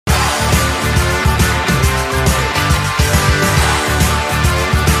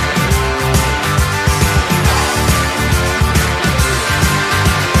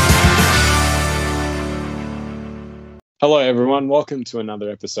Hello, everyone. Welcome to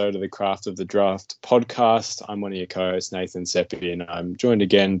another episode of the Craft of the Draft podcast. I'm one of your co-hosts, Nathan Seppi, and I'm joined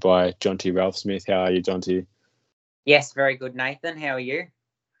again by Jonty Ralph Smith. How are you, Jonty? Yes, very good, Nathan. How are you?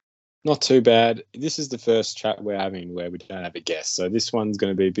 Not too bad. This is the first chat we're having where we don't have a guest, so this one's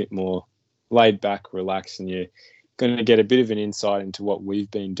going to be a bit more laid back, relaxed, and you're going to get a bit of an insight into what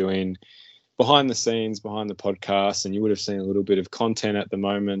we've been doing behind the scenes, behind the podcast, and you would have seen a little bit of content at the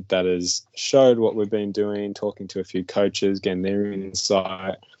moment that has showed what we've been doing, talking to a few coaches, getting their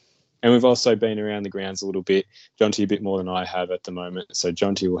insight. And we've also been around the grounds a little bit. Jonty a bit more than I have at the moment. So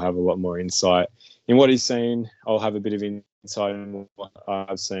Jonty will have a lot more insight in what he's seen. I'll have a bit of insight in what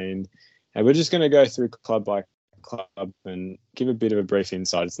I've seen. And we're just going to go through club by club and give a bit of a brief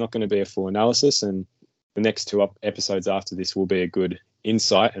insight. It's not going to be a full analysis, and the next two episodes after this will be a good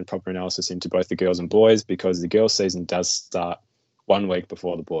insight and proper analysis into both the girls and boys, because the girls season does start 1 week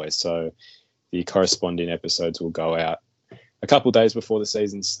before the boys. So the corresponding episodes will go out a couple of days before the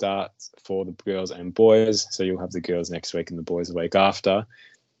season starts for the girls and boys. So you'll have the girls next week and the boys the week after.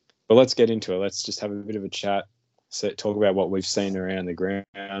 But let's get into it. Let's just have a bit of a chat, talk about what we've seen around the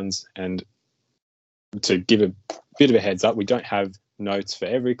grounds. And to give a bit of a heads up, we don't have notes for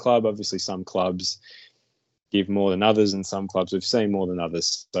every club. Obviously, some clubs give more than others, and some clubs we've seen more than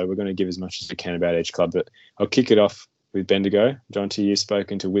others. So we're going to give as much as we can about each club. But I'll kick it off with Bendigo. Jonty, you've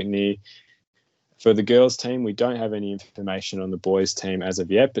spoken to Whitney. For the girls' team, we don't have any information on the boys' team as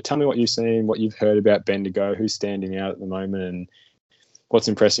of yet. But tell me what you've seen, what you've heard about Bendigo, who's standing out at the moment, and what's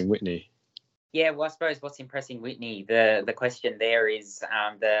impressing Whitney. Yeah, well, I suppose what's impressing Whitney, the question there is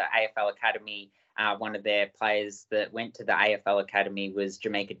the AFL Academy. One of their players that went to the AFL Academy was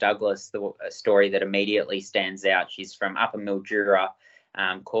Jamaica Douglas, a story that immediately stands out. She's from Upper Mildura,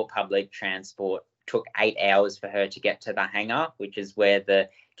 caught public transport. Took 8 hours for her to get to the hangar, which is where the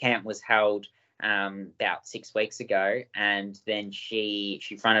camp was held about 6 weeks ago. And then she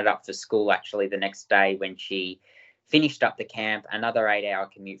fronted up for school actually the next day when she finished up the camp, another 8-hour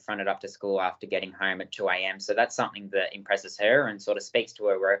commute, fronted up to school after getting home at 2 a.m. So that's something that impresses her and sort of speaks to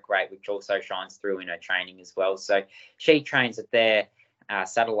her work rate, which also shines through in her training as well. So she trains at their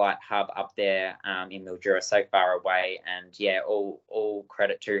satellite hub up there in Mildura, so far away. And yeah, all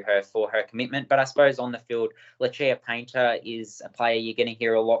credit to her for her commitment. But I suppose on the field, Lucia Painter is a player you're going to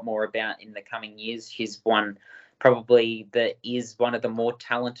hear a lot more about in the coming years. She's one of the more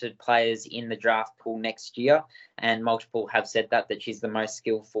talented players in the draft pool next year, and multiple have said that she's the most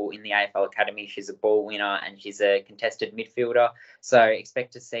skillful in the AFL Academy. She's a ball winner and she's a contested midfielder, so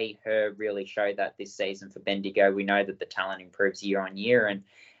expect to see her really show that this season for Bendigo. We know that the talent improves year on year,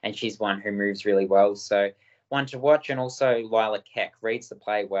 and she's one who moves really well, so one to watch. And also Lila Keck reads the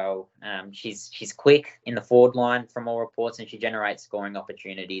play well. She's quick in the forward line from all reports, and she generates scoring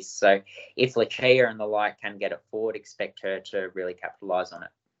opportunities. So if Lucia and the like can get it forward, expect her to really capitalise on it.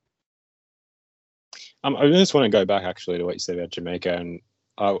 I just want to go back actually to what you said about Jamaica, and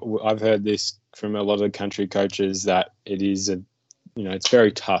I've heard this from a lot of country coaches that it is it's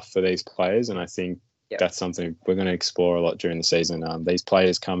very tough for these players, and I think that's something we're going to explore a lot during the season. These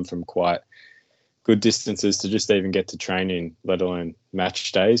players come from quite good distances to just even get to training, let alone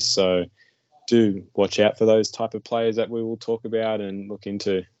match days. So do watch out for those type of players that we will talk about and look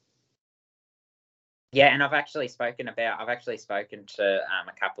into. Yeah, and I've actually spoken to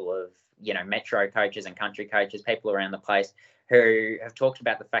a couple of metro coaches and country coaches, people around the place, who have talked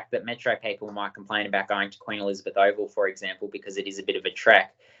about the fact that metro people might complain about going to Queen Elizabeth Oval, for example, because it is a bit of a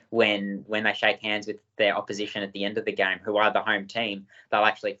trek. When they shake hands with their opposition at the end of the game, who are the home team, they'll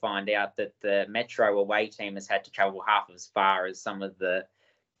actually find out that the metro away team has had to travel half as far as some of the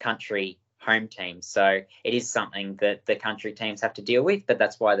country home teams. So it is something that the country teams have to deal with, but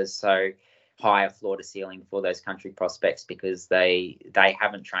that's why there's so high a floor to ceiling for those country prospects, because they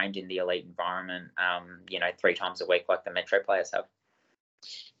haven't trained in the elite environment 3 times a week like the metro players have.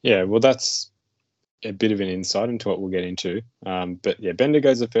 Yeah, well, that's a bit of an insight into what we'll get into. But yeah,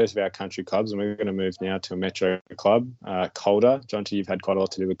 Bendigo's the first of our country clubs, and we're going to move now to a metro club, Calder. Jonty, you've had quite a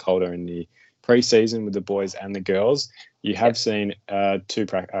lot to do with Calder in the pre-season with the boys and the girls. You have seen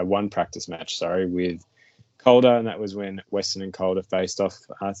one practice match, with Calder, and that was when Western and Calder faced off,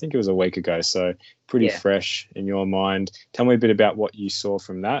 I think it was a week ago, so pretty fresh in your mind. Tell me a bit about what you saw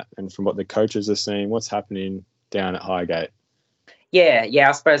from that and from what the coaches are seeing. What's happening down at Highgate? Yeah,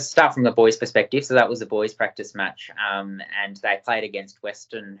 I suppose start from the boys' perspective. So that was a boys' practice match, and they played against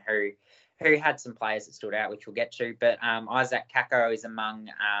Western, who who had some players that stood out, which we'll get to. But Isaac Kako is among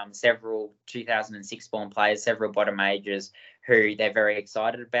several 2006 born players, several bottom majors who they're very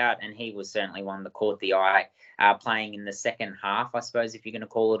excited about. And he was certainly one that caught the eye playing in the second half, I suppose, if you're going to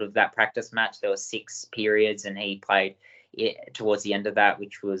call it, of that practice match. There were 6 periods and he played towards the end of that,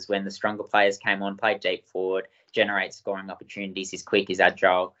 which was when the stronger players came on, played deep forward, generates scoring opportunities, is quick, is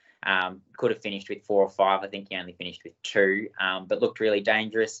agile. Could have finished with 4 or 5. I think he only finished with 2, but looked really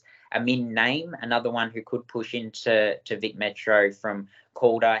dangerous. Amin Name, another one who could push into Vic Metro from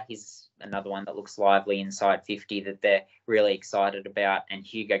Calder. He's another one that looks lively inside 50 that they're really excited about. And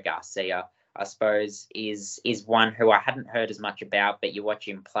Hugo Garcia, I suppose, is one who I hadn't heard as much about, but you watch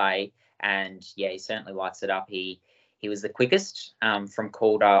him play and, yeah, he certainly lights it up. He was the quickest from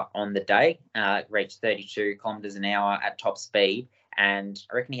Calder on the day, reached 32 kilometres an hour at top speed. And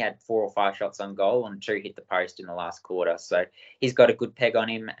I reckon he had 4 or 5 shots on goal and 2 hit the post in the last quarter. So he's got a good peg on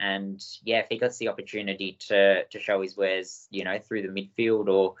him. And, yeah, if he gets the opportunity to show his wares, through the midfield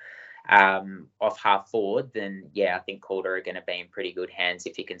or off half forward, then, yeah, I think Calder are going to be in pretty good hands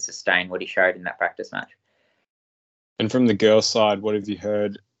if he can sustain what he showed in that practice match. And from the girls' side, what have you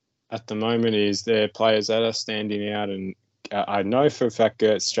heard at the moment? Is there players that are standing out? And I know for a fact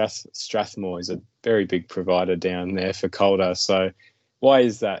Gert Strathmore is a very big provider down there for Calder. So why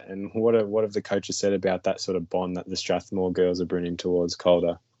is that? And what have the coaches said about that sort of bond that the Strathmore girls are bringing towards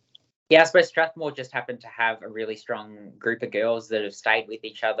Calder? Yeah, I suppose Strathmore just happened to have a really strong group of girls that have stayed with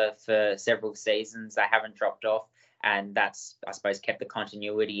each other for several seasons. They haven't dropped off. And that's, I suppose, kept the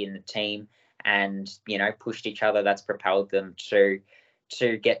continuity in the team and, pushed each other. That's propelled them to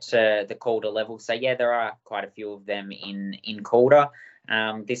get to the Calder level. So, yeah, there are quite a few of them in Calder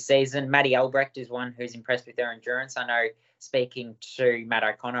this season. Maddie Albrecht is one who's impressed with her endurance. I know, speaking to Matt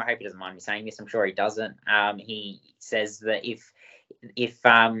O'Connor, I hope he doesn't mind me saying this, I'm sure he doesn't. He says that if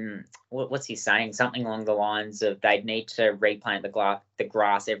what's he saying? Something along the lines of they'd need to replant the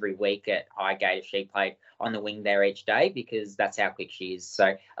grass every week at Highgate if she played on the wing there each day, because that's how quick she is.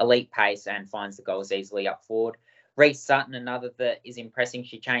 So elite pace and finds the goals easily up forward. Reece Sutton, another that is impressing.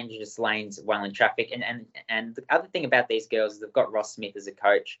 She changes lanes well in traffic. And the other thing about these girls is they've got Ross Smith as a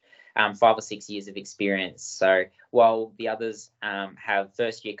coach, 5 or 6 years of experience. So while the others have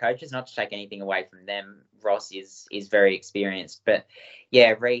first-year coaches, not to take anything away from them, Ross is very experienced. But,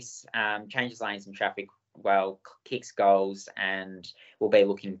 yeah, Reece changes lanes in traffic well, kicks goals, and will be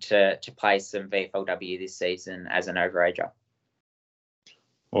looking to play some VFLW this season as an overager.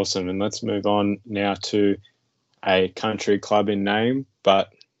 Awesome. And let's move on now to a country club in name,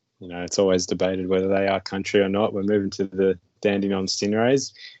 but it's always debated whether they are country or not. We're moving to the Dandenong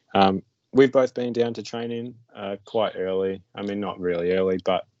Stingrays. We've both been down to training quite early. I mean, not really early,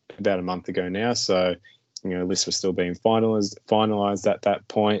 but about a month ago now. So, lists were still being finalised at that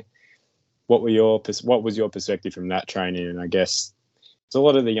point. What was your perspective from that training? And I guess it's a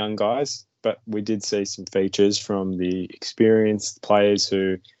lot of the young guys, but we did see some features from the experienced players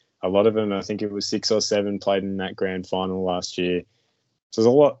who, a lot of them, I think it was 6 or 7, played in that grand final last year. So there's a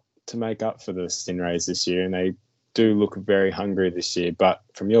lot to make up for the Stingrays this year, and they do look very hungry this year. But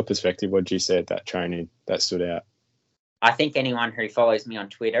from your perspective, what did you say at that training that stood out? I think anyone who follows me on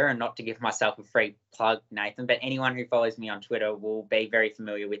Twitter, and not to give myself a free plug, Nathan, but anyone who follows me on Twitter will be very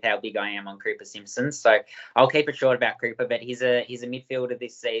familiar with how big I am on Cooper Simpson. So I'll keep it short about Cooper, but he's a midfielder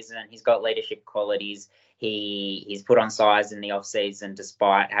this season. He's got leadership qualities. He's put on size in the off-season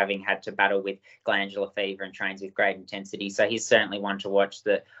despite having had to battle with glandular fever and trains with great intensity. So he's certainly one to watch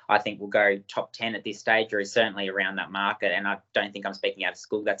that I think will go top 10 at this stage, or is certainly around that market. And I don't think I'm speaking out of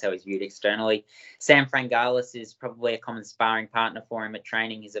school. That's how he's viewed externally. Sam Frangalis is probably a common sparring partner for him at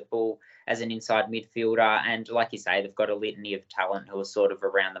training. He's a bull as an inside midfielder. And like you say, they've got a litany of talent who are sort of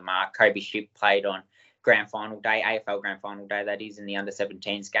around the mark. Kobe Shipp played on grand final day, AFL grand final day, that is, in the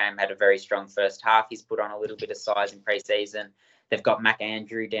under-17s game, had a very strong first half. He's put on a little bit of size in pre-season. They've got Mac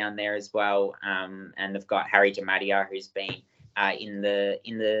Andrew down there as well, and they've got Harry Jamadia, who's been in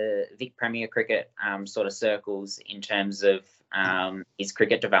the Vic Premier cricket sort of circles in terms of his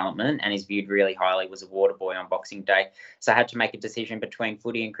cricket development, and is viewed really highly, was a water boy on Boxing Day. So I had to make a decision between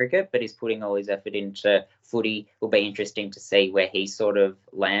footy and cricket, but he's putting all his effort into footy. Will be interesting to see where he sort of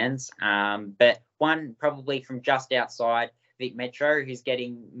lands. But one probably from just outside Vic Metro, who's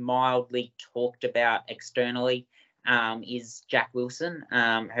getting mildly talked about externally, is Jack Wilson,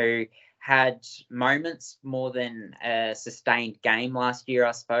 who had moments more than a sustained game last year,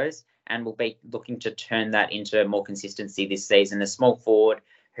 I suppose, and will be looking to turn that into more consistency this season. A small forward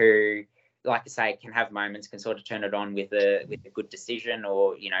who, like I say, can have moments, can sort of turn it on with a good decision,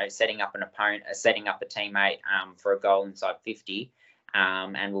 or setting up an opponent, setting up a teammate for a goal inside 50.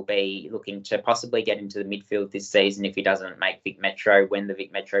 and will be looking to possibly get into the midfield this season if he doesn't make Vic Metro when the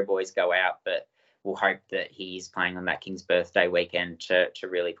Vic Metro boys go out. But we'll hope that he's playing on that King's birthday weekend to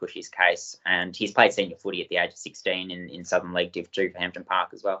really push his case. And he's played senior footy at the age of 16 in Southern League Div 2 for Hampton Park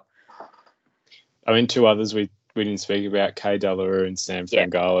as well. I mean, two others we didn't speak about, Kay Delarue and Sam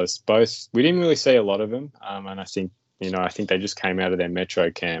Fangalis. Both, we didn't really see a lot of them. And I think they just came out of their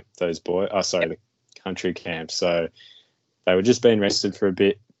Metro camp, those boys. The country camp. So they were just being rested for a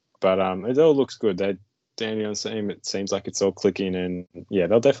bit. But it all looks good. Dandenong's team, it seems like it's all clicking, and yeah,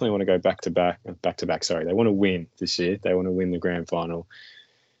 they'll definitely want to go back to back. Sorry, they want to win this year. They want to win the grand final.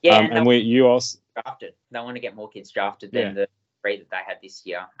 Yeah, you also drafted. They want to get more kids drafted than the 3 that they had this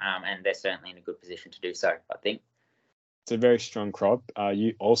year, and they're certainly in a good position to do so, I think. It's a very strong crop.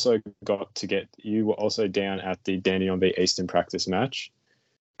 You were also down at the Dandenong v Eastern practice match.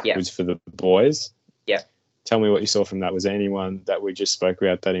 Yeah, it was for the boys. Yeah. Tell me what you saw from that. Was there anyone that we just spoke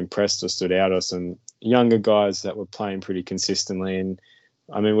about that impressed or stood out, or some younger guys that were playing pretty consistently? And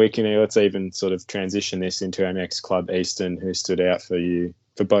I mean, let's even sort of transition this into our next club, Eastern, who stood out for you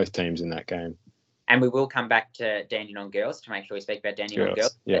for both teams in that game. And we will come back to Dandenong girls to make sure we speak about Dandenong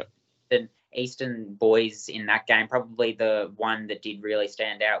girls. Yeah. The Eastern boys in that game, probably the one that did really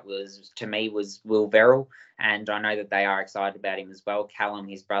stand out was Will Verrill, and I know that they are excited about him as well. Callum,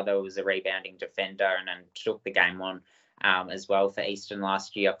 his brother, was a rebounding defender and took the game on as well for Eastern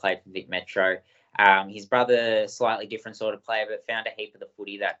last year. Played for Vic Metro. His brother, slightly different sort of player, but found a heap of the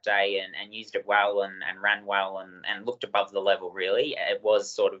footy that day and used it well and ran well and looked above the level, really. It was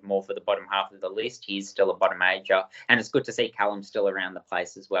sort of more for the bottom half of the list. He's still a bottom ager, and it's good to see Callum still around the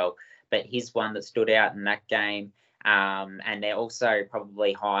place as well. But he's one that stood out in that game. And they're also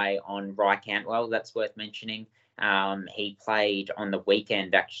probably high on Rye Cantwell. That's worth mentioning. He played on the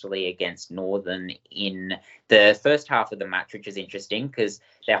weekend actually against Northern in the first half of the match, which is interesting because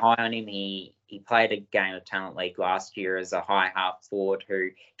they're high on him. He played a game of Talent League last year as a high half forward who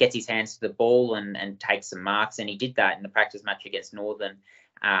gets his hands to the ball and takes some marks. And he did that in the practice match against Northern.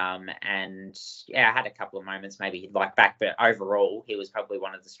 And yeah, I had a couple of moments maybe he'd like back, but overall he was probably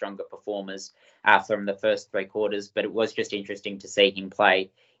one of the stronger performers from the first 3 quarters. But it was just interesting to see him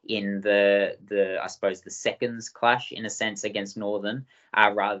play in the I suppose the seconds clash in a sense against Northern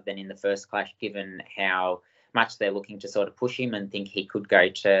rather than in the first clash, given how much they're looking to sort of push him and think he could go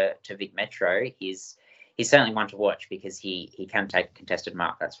to Vic Metro. He's certainly one to watch because he can take a contested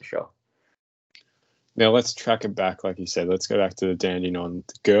mark, that's for sure. Now let's track it back, like you said. Let's go back to the Dandenong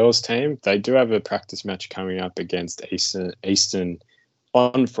girls team. They do have a practice match coming up against Eastern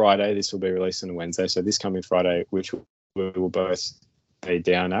on Friday. This will be released on Wednesday. So this coming Friday, which we will both be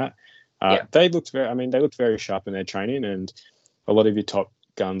down at. They looked very sharp in their training, and a lot of your top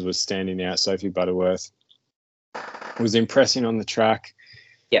guns was standing out. Sophie Butterworth was impressing on the track.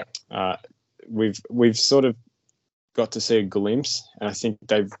 Yeah. We've sort of got to see a glimpse, and I think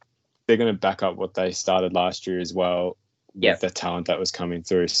they're going to back up what they started last year as well with the talent that was coming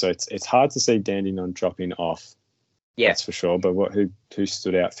through. So it's hard to see Dandenong dropping off. Yeah, that's for sure. But who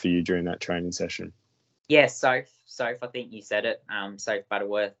stood out for you during that training session? Yeah, Soph, I think you said it. Soph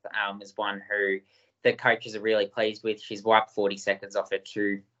Butterworth is one who the coaches are really pleased with. She's wiped 40 seconds off her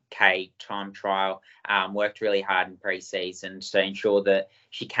 2K time trial, worked really hard in pre-season to ensure that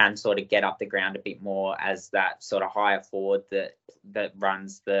she can sort of get up the ground a bit more as that sort of higher forward that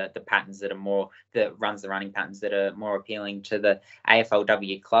runs the patterns that are more, that runs the running patterns that are more appealing to the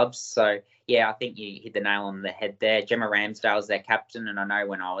AFLW clubs. So yeah, I think you hit the nail on the head there. Gemma Ramsdale's their captain, and I know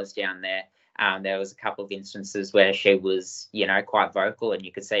when I was down there, there was a couple of instances where she was, quite vocal, and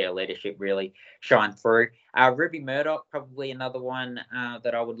you could see her leadership really shine through. Ruby Murdoch, probably another one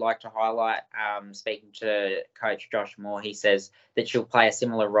that I would like to highlight. Speaking to Coach Josh Moore, he says that she'll play a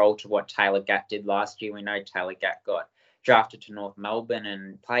similar role to what Taylor Gatt did last year. We know Taylor Gatt got drafted to North Melbourne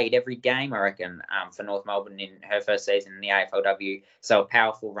and played every game, I reckon, for North Melbourne in her first season in the AFLW. So a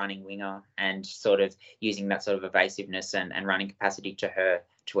powerful running winger and sort of using that sort of evasiveness and running capacity to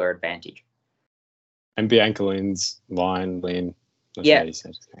her advantage. And Bianca Lynn's Lynn. Yeah. She's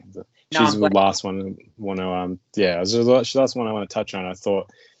the last one I want to she's the last one I want to touch on. I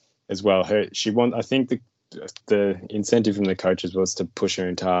thought as well, I think the incentive from the coaches was to push her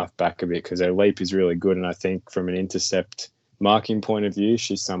into half back a bit because her leap is really good, and I think from an intercept marking point of view,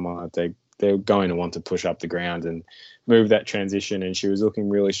 she's someone that they're going to want to push up the ground and move that transition, and she was looking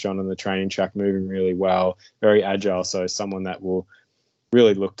really strong on the training track, moving really well, very agile, so someone that will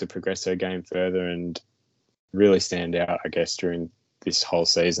really look to progress her game further and really stand out, I guess, during this whole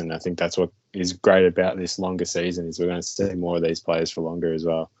season. I think that's what is great about this longer season is we're going to see more of these players for longer as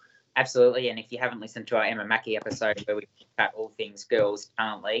well. Absolutely, and if you haven't listened to our Emma Mackey episode where we chat all things girls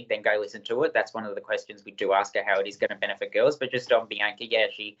talent league, then go listen to it. That's one of the questions we do ask her, how it is going to benefit girls. But just on Bianca, yeah,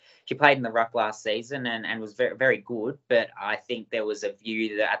 she played in the ruck last season and was very, very good. But I think there was a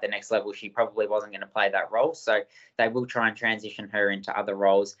view that at the next level she probably wasn't going to play that role. So they will try and transition her into other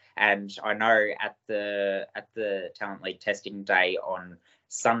roles. And I know at the talent league testing day on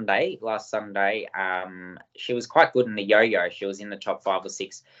last Sunday, she was quite good in the yo-yo. She was in the top 5 or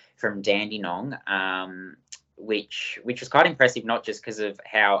 6 from Dandenong, which was quite impressive, not just because of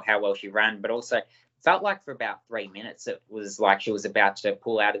how well she ran, but also felt like for about 3 minutes it was like she was about to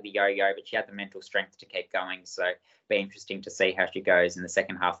pull out of the yo-yo, but she had the mental strength to keep going. So be interesting to see how she goes in the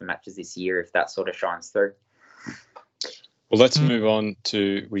second half of matches this year, if that sort of shines through. Well, let's move on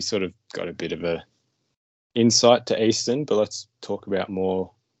to, we sort of got a bit of a insight to Eastern, but let's talk about more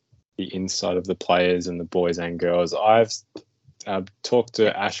the inside of the players and the boys and girls. I've talked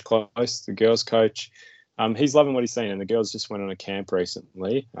to Ash Close, the girls coach. He's loving what he's seen, and the girls just went on a camp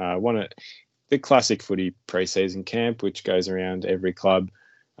recently. The classic footy pre-season camp, which goes around every club.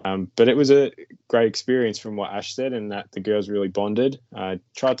 But it was a great experience from what Ash said, and that the girls really bonded.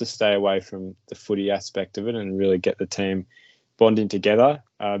 Tried to stay away from the footy aspect of it and really get the team bonding together.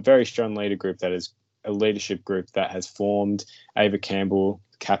 Very strong leader group, that is a leadership group that has formed. Ava Campbell,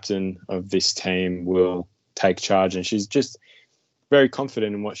 captain of this team, will take charge, and she's just very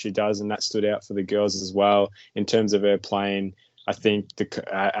confident in what she does, and that stood out for the girls as well. In terms of her playing, I think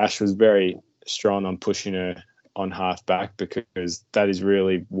Ash was very strong on pushing her on half back, because that is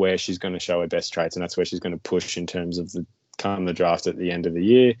really where she's going to show her best traits, and that's where she's going to push in terms of the draft at the end of the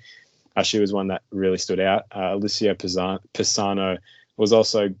year. She was one that really stood out. Alicia Pisano was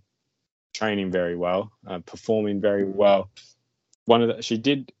also training very well, performing very well. She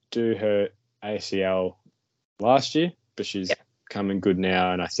did do her ACL last year, but she's coming good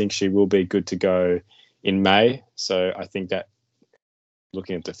now, and I think she will be good to go in May. So I think that,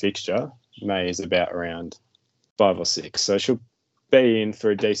 looking at the fixture, May is about around 5 or 6. So she'll be in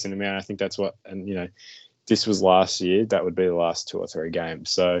for a decent amount. I think that's what, and this was last year. That would be the last 2 or 3 games.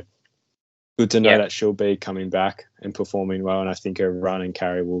 So good to know that she'll be coming back and performing well. And I think her run and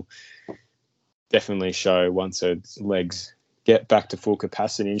carry will definitely show once her legs get back to full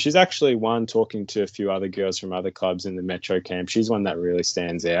capacity. And she's actually one, talking to a few other girls from other clubs in the Metro camp, she's one that really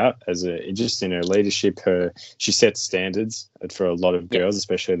stands out just in her leadership. She sets standards for a lot of girls,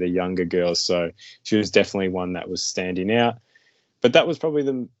 especially the younger girls. So she was definitely one that was standing out. But that was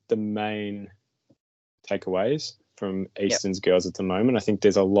probably the main takeaways from Eastern's girls at the moment. I think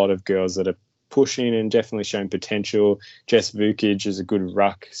there's a lot of girls that are pushing and definitely showing potential. Jess Vukic is a good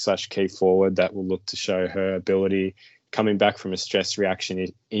ruck / key forward that will look to show her ability, coming back from a stress reaction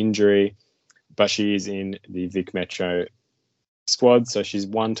injury, but she is in the Vic Metro squad, so she's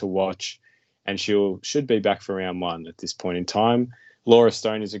one to watch, and should be back for round 1 at this point in time. Laura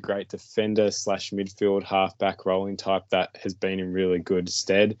Stone is a great defender / midfield halfback rolling type that has been in really good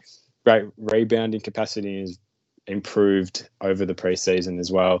stead. Great rebounding capacity is improved over the preseason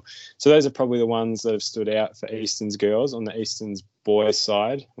as well. So those are probably the ones that have stood out for Eastern's girls. On the Eastern's boys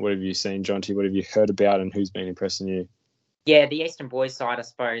side, what have you seen, Jonty? What have you heard about, and who's been impressing you? Yeah, the Eastern boys side, I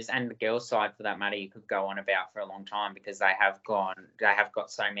suppose, and the girls side for that matter, you could go on about for a long time, because they have got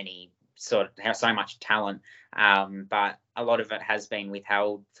so much talent, but a lot of it has been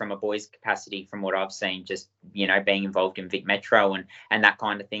withheld from a boys' capacity, from what I've seen, just being involved in Vic Metro and that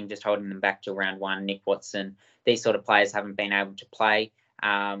kind of thing, just holding them back to round 1. Nick Watson, these sort of players haven't been able to play.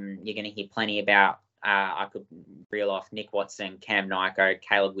 You're going to hear plenty about. I could reel off Nick Watson, Cam Nyko,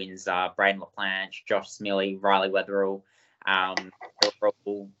 Caleb Windsor, Braden LaPlanche, Josh Smilly, Riley Weatherall. They're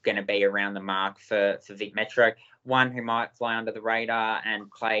all going to be around the mark for Vic Metro. One who might fly under the radar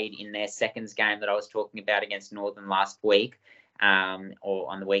and played in their seconds game that I was talking about against Northern last week,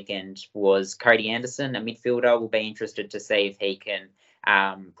 or on the weekend, was Cody Anderson, a midfielder. We'll be interested to see if he can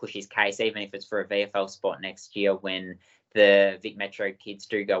push his case, even if it's for a VFL spot next year when the Vic Metro kids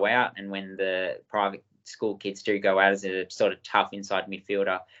do go out, and when the private school kids do go out, as a sort of tough inside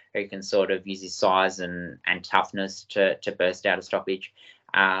midfielder who can sort of use his size and toughness to burst out of stoppage.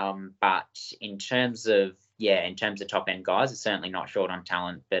 But in terms of top end guys, it's certainly not short on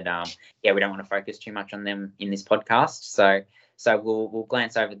talent. But we don't want to focus too much on them in this podcast. So we'll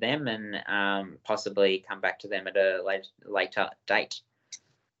glance over them and possibly come back to them at a later date.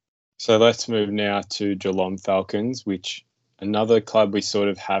 So let's move now to Geelong Falcons, which another club we sort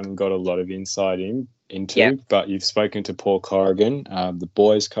of haven't got a lot of insight into, but you've spoken to Paul Corrigan, the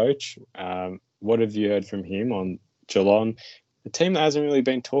boys coach. What have you heard from him on Geelong? A team that hasn't really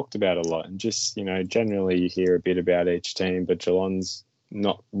been talked about a lot, and just, generally you hear a bit about each team, but Geelong's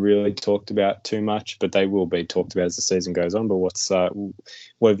not really talked about too much, but they will be talked about as the season goes on. But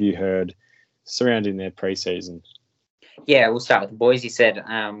what have you heard surrounding their pre-season? Yeah, we'll start with the boys. You said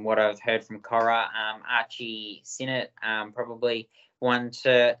what I've heard from Cora. Archie Sinnott, probably one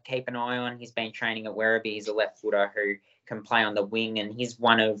to keep an eye on. He's been training at Werribee. He's a left footer who can play on the wing, and he's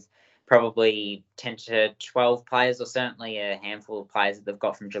one of probably 10 to 12 players, or certainly a handful of players that they've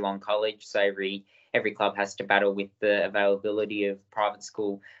got from Geelong College. So every club has to battle with the availability of private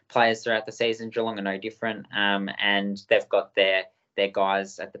school players throughout the season. Geelong are no different, and they've got their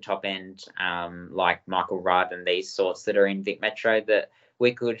guys at the top end, like Michael Rudd and these sorts that are in Vic Metro that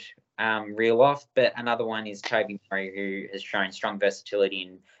we could reel off. But another one is Toby Murray, who has shown strong versatility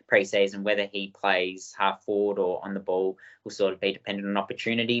in pre-season. Whether he plays half forward or on the ball will sort of be dependent on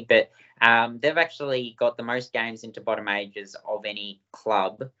opportunity. But they've actually got the most games into bottom ages of any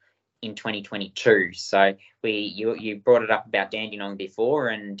club in 2022. So you brought it up about Dandenong before,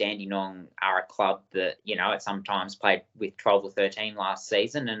 and Dandenong are a club that, it sometimes played with 12 or 13 last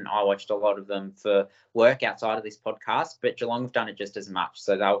season, and I watched a lot of them for work outside of this podcast, but Geelong have done it just as much.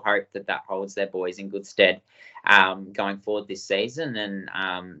 So they'll hope that holds their boys in good stead going forward this season.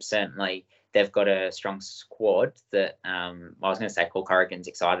 And certainly they've got a strong squad that I was going to say Paul Corrigan's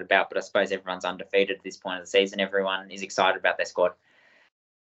excited about, but I suppose everyone's undefeated at this point of the season. Everyone is excited about their squad.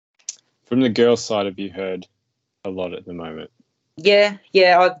 From the girls' side, have you heard a lot at the moment? Yeah,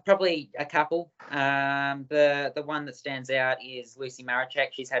 probably a couple. The one that stands out is Lucy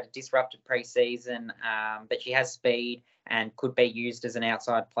Marachek. She's had a disrupted pre-season, but she has speed and could be used as an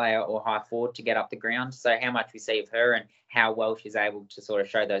outside player or high forward to get up the ground. So how much we see of her and how well she's able to sort of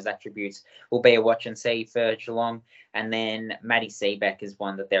show those attributes will be a watch and see for Geelong. And then Maddie Seebeck is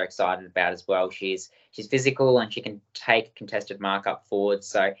one that they're excited about as well. She's physical and she can take contested mark up forward.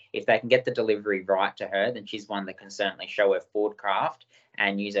 So if they can get the delivery right to her, then she's one that can certainly show her forward craft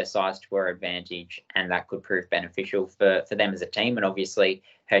and use her size to her advantage, and that could prove beneficial for them as a team, and obviously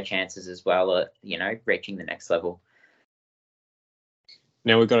her chances as well at, reaching the next level.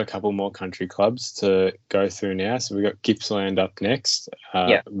 Now we've got a couple more country clubs to go through now. So we've got Gippsland up next.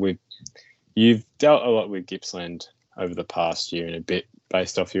 You've dealt a lot with Gippsland over the past year and a bit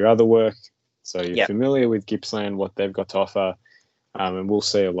based off your other work. So you're familiar with Gippsland, what they've got to offer, and we'll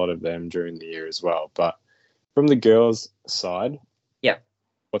see a lot of them during the year as well. But from the girls' side,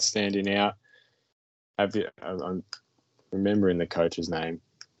 what's standing out? I'm remembering the coach's name.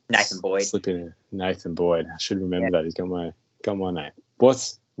 Nathan Boyd. Nathan Boyd. I should remember that. He's got my name.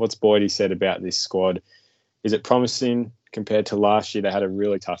 What's Boydie said about this squad? Is it promising compared to last year? They had a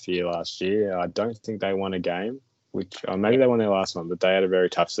really tough year last year. I don't think they won a game, maybe they won their last one, but they had a very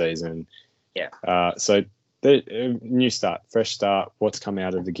tough season. Yeah. So the new start, fresh start. What's come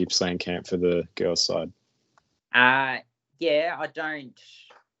out of the Gippsland camp for the girls' side? I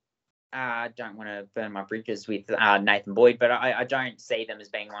don't want to burn my bridges with Nathan Boyd, but I don't see them as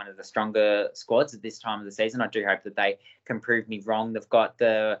being one of the stronger squads at this time of the season. I do hope that they can prove me wrong. They've got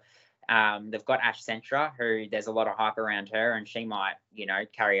Ash Centra, who there's a lot of hype around her, and she might,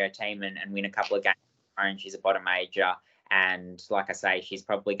 carry her team and win a couple of games on her own. She's a bottom major. And like I say, she's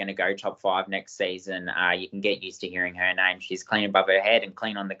probably going to go top 5 next season. You can get used to hearing her name. She's clean above her head and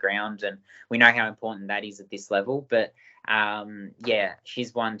clean on the ground. And we know how important that is at this level. But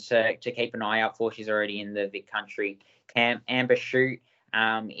she's one to keep an eye out for. She's already in the Vic Country camp. Amber Shute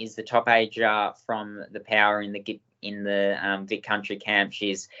is the top ager from the Power in the Vic Country camp.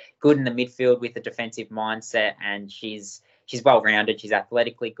 She's good in the midfield with a defensive mindset, and she's well-rounded. She's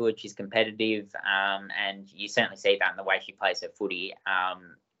athletically good. She's competitive, and you certainly see that in the way she plays her footy.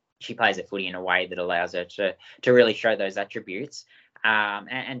 She plays her footy in a way that allows her to really show those attributes,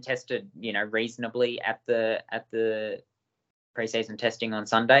 and tested, reasonably at the pre-season testing on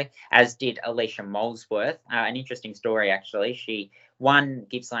Sunday, as did Alicia Molesworth. An interesting story, actually. She won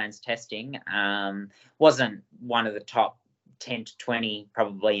Gippsland's testing. Wasn't one of the top 10 to 20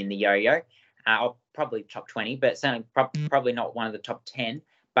 probably in the yo-yo. Or probably top 20, but certainly probably not one of the top 10.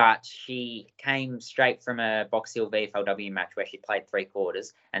 But she came straight from a Box Hill VFLW match where she played 3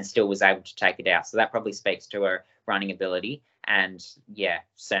 quarters and still was able to take it out. So that probably speaks to her running ability. And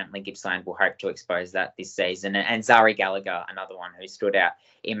certainly Gippsland will hope to expose that this season. And Zari Gallagher, another one who stood out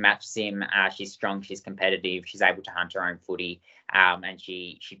in match sim. She's strong, she's competitive, she's able to hunt her own footy, and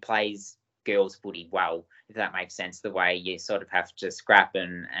she plays girls footy well, if that makes sense, the way you sort of have to scrap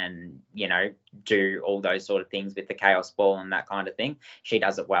and do all those sort of things with the chaos ball and that kind of thing. She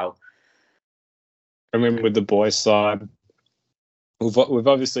does it well. And then with the boys' side, we've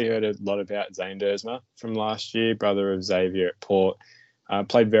obviously heard a lot about Zane Dersma from last year, brother of Xavier at Port.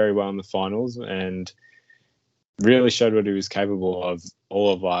 Played very well in the finals, and really showed what he was capable of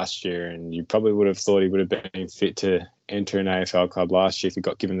all of last year, and you probably would have thought he would have been fit to enter an AFL club last year if he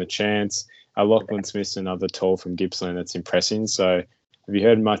got given the chance. Lachlan Smith's another tall from Gippsland that's impressing. So have you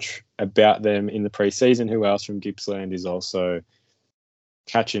heard much about them in the pre-season? Who else from Gippsland is also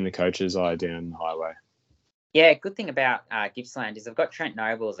catching the coach's eye down the highway? Yeah, good thing about Gippsland is they've got Trent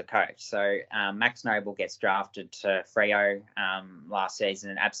Noble as a coach. So Max Noble gets drafted to Freo last season,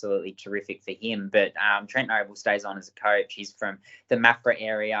 and absolutely terrific for him. But Trent Noble stays on as a coach. He's from the Maffra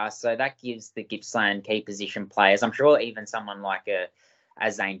area, so that gives the Gippsland key position players. I'm sure even someone like a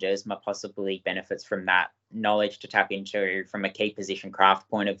Zane Dersma possibly benefits from that knowledge to tap into from a key position craft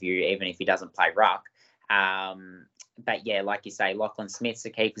point of view, even if he doesn't play ruck. But yeah, like you say, Lachlan Smith's a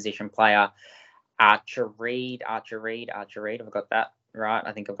key position player. Archer Reid, have I got that right?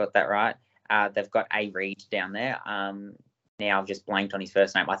 I think I've got that right. They've got A. Reid down there. Now I've just blanked on his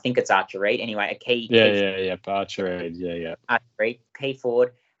first name. I think it's Archer Reid. Anyway, a key. Archer Reid, yeah. Archer Reid, key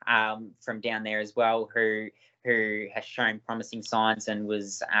forward from down there as well, who has shown promising signs and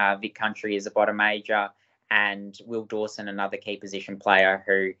was Vic Country as a bottom major. And Will Dawson, another key position player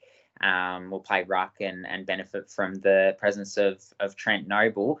who will play ruck and benefit from the presence of Trent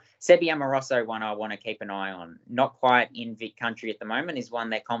Noble. Sebi Amoroso, one I want to keep an eye on. Not quite in Vic Country at the moment, is one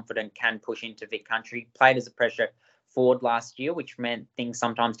they're confident can push into Vic Country. Played as a pressure forward last year, which meant things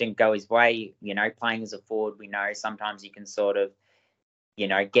sometimes didn't go his way. You know, playing as a forward, we know sometimes you can sort of, you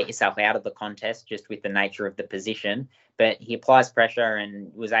know, get yourself out of the contest just with the nature of the position. But he applies pressure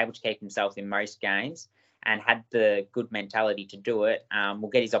and was able to keep himself in most games, and had the good mentality to do it. Will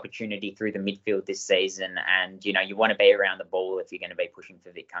get his opportunity through the midfield this season. And, you know, you want to be around the ball if you're going to be pushing for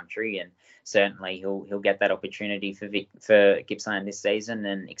Vic Country. And certainly he'll get that opportunity for Gippsland this season,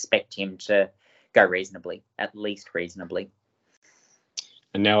 and expect him to go reasonably, at least reasonably.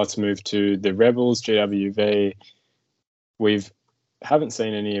 And now let's move to the Rebels, GWV. Haven't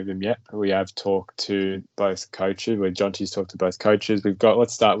seen any of them yet, but we have talked to both coaches. Jonty's talked to both coaches.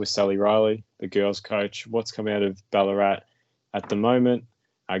 Let's start with Sally Riley, the girls' coach. What's come out of Ballarat at the moment?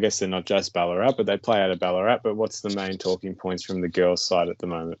 I guess they're not just Ballarat, but they play out of Ballarat. But what's the main talking points from the girls' side at the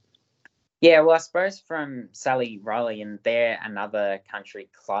moment? Yeah, well, I suppose from Sally Riley, and they're another country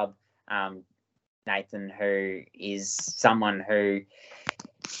club, Nathan, who is someone who...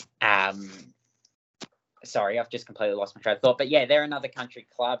 sorry, I've just completely lost my train of thought. But yeah, they're another country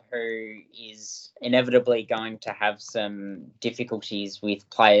club who is inevitably going to have some difficulties with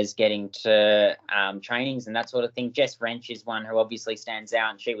players getting to trainings and that sort of thing. Jess Wrench is one who obviously stands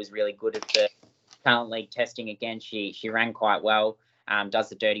out, and she was really good at the talent league testing again. She ran quite well, does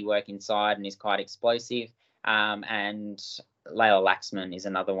the dirty work inside, and is quite explosive. And Layla Laxman is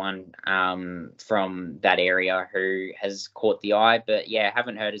another one from that area who has caught the eye. But yeah,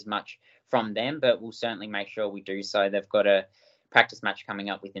 haven't heard as much from them, but we'll certainly make sure we do so. They've got a practice match coming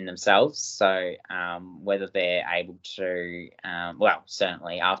up within themselves, so whether they're able to,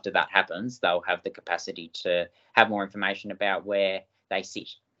 certainly after that happens, they'll have the capacity to have more information about where they sit.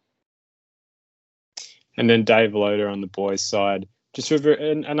 And then Dave Loader on the boys' side, just with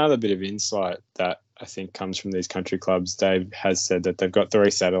another bit of insight that I think comes from these country clubs. Dave has said that they've got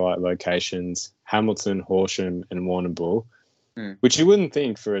 3 satellite locations: Hamilton, Horsham and Warrnambool. Which you wouldn't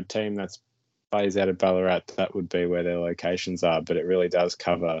think for a team that's plays out of Ballarat, that would be where their locations are, but it really does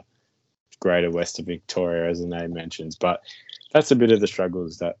cover greater Western Victoria, as the name mentions. But that's a bit of the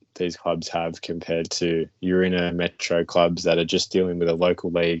struggles that these clubs have compared to your inner metro clubs that are just dealing with a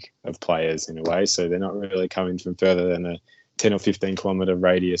local league of players in a way. So they're not really coming from further than a 10 or 15 kilometre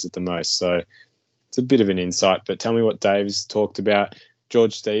radius at the most. So it's a bit of an insight. But tell me what Dave's talked about.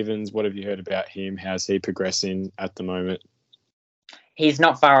 George Stevens, what have you heard about him? How's he progressing at the moment? He's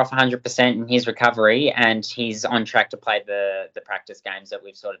not far off 100% in his recovery, and he's on track to play the practice games that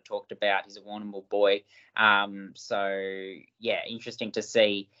we've sort of talked about. He's a Warrnambool boy. So, yeah, interesting to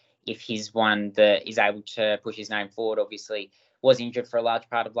see if he's one that is able to push his name forward. Obviously, was injured for a large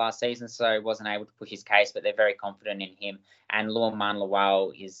part of last season, so wasn't able to push his case, but they're very confident in him. And Lawman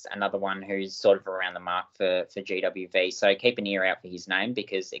Lawal is another one who's sort of around the mark for GWV. So keep an ear out for his name,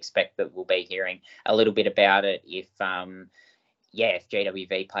 because expect that we'll be hearing a little bit about it if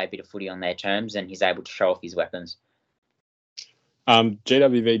GWV play a bit of footy on their terms and he's able to show off his weapons.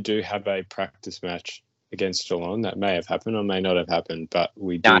 GWV do have a practice match against Geelong. That may have happened or may not have happened, but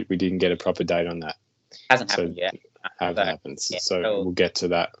we didn't get a proper date on that. Hasn't happened yet. Hasn't happened. Yeah, so we'll get to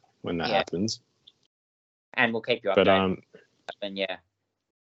that when that happens. And we'll keep you updated.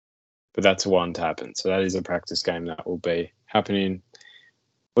 But that's one to happen. So that is a practice game that will be happening.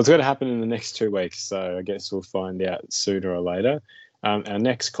 Well, it's going to happen in the next 2 weeks, so I guess we'll find out sooner or later. Our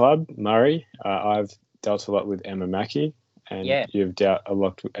next club, Murray, I've dealt a lot with Emma Mackey, and Yeah. you've dealt a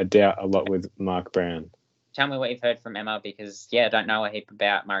lot with Mark Brown. Tell me what you've heard from Emma, because I don't know a heap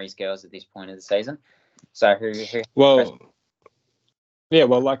about Murray's girls at this point of the season. So who Well, yeah,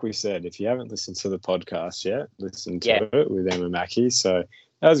 well, like we said, if you haven't listened to the podcast yet, listen to it with Emma Mackey. So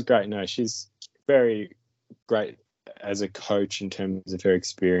that was great. No, she's very great as a coach in terms of her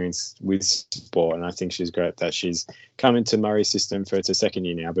experience with sport, and I think she's great that she's come into Murray's system for it's her second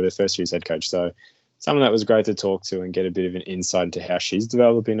year now, but her first year as head coach. So someone that was great to talk to and get a bit of an insight into how she's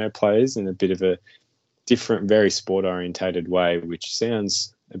developing her players in a bit of a different, very sport-orientated way, which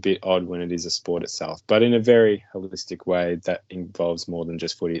sounds a bit odd when it is a sport itself, but in a very holistic way that involves more than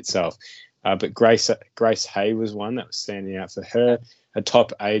just footy itself. But Grace Hay was one that was standing out for her, a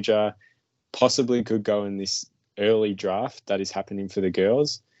top ager, possibly could go in this early draft that is happening for the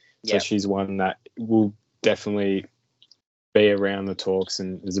girls. So she's one that will definitely be around the talks,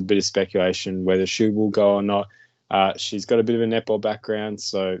 and there's a bit of speculation whether she will go or not. She's got a bit of a netball background,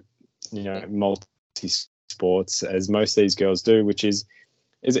 so, multi-sports, as most of these girls do, which is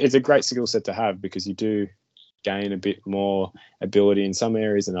a great skill set to have, because you do gain a bit more ability in some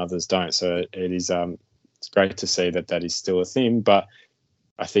areas and others don't. So it is it's great to see that is still a thing, but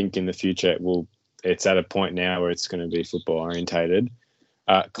I think in the future it's at a point now where it's going to be football orientated.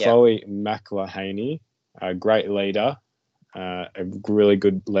 Chloe McLahaney, a great leader, a really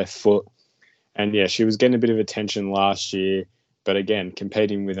good left foot, and she was getting a bit of attention last year, but again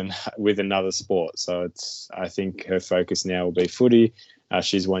competing with another sport. So I think her focus now will be footy.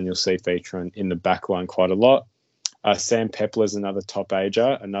 She's one you'll see featuring in the back line quite a lot. Sam Pepler's another top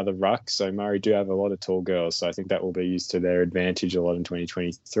ager, another ruck. So Murray do have a lot of tall girls, so I think that will be used to their advantage a lot in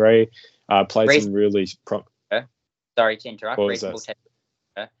 2023. Played some really... Sorry to interrupt. Reasonable test.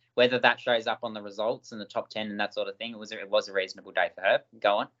 Whether that shows up on the results and the top 10 and that sort of thing, it was a reasonable day for her.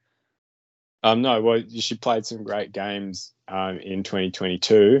 Go on. No, well, she played some great games in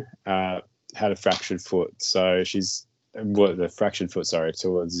 2022. Had a fractured foot, so she's... the fractured foot,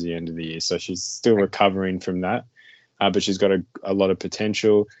 towards the end of the year. So she's still recovering from that, but she's got a lot of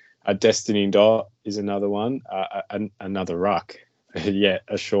potential. Destiny Dot is another one, another ruck. A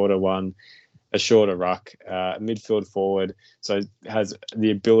shorter one, a shorter ruck, midfield forward. So has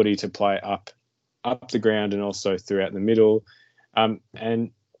the ability to play up the ground and also throughout the middle.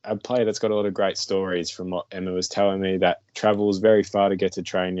 And a player that's got a lot of great stories from what Emma was telling me, that travels very far to get to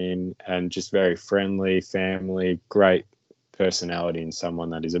train in, and just very friendly, family, great personality, and someone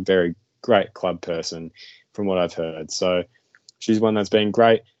that is a very great club person from what I've heard. So she's one that's been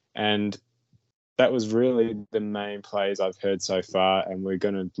great, and that was really the main plays I've heard so far, and we're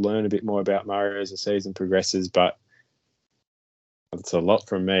going to learn a bit more about Murray as the season progresses, but it's a lot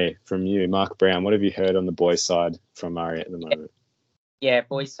from me. From you, Mark Brown, what have you heard on the boys' side from Murray at the moment? Yeah,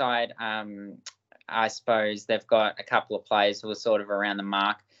 boys' side, I suppose they've got a couple of players who are sort of around the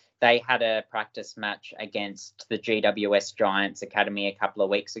mark. They had a practice match against the GWS Giants Academy a couple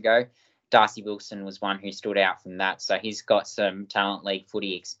of weeks ago. Darcy Wilson was one who stood out from that. So he's got some talent league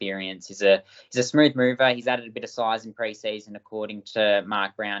footy experience. He's a smooth mover. He's added a bit of size in pre-season, according to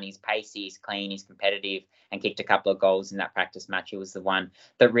Mark Brown. He's pacey, he's clean, he's competitive, and kicked a couple of goals in that practice match. He was the one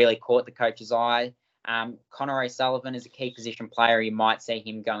that really caught the coach's eye. Connor O'Sullivan is a key position player. You might see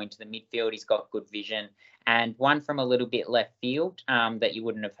him go into the midfield. He's got good vision. And one from a little bit left field that you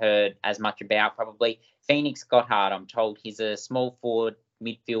wouldn't have heard as much about, probably, Phoenix Gotthard. I'm told he's a small forward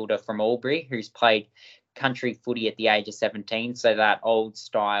midfielder from Albury who's played country footy at the age of 17, so that old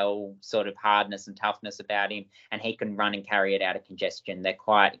style sort of hardness and toughness about him, and he can run and carry it out of congestion. They're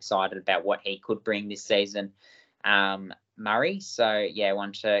quite excited about what he could bring this season. Murray. So,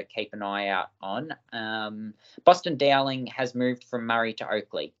 one to keep an eye out on. Boston Dowling has moved from Murray to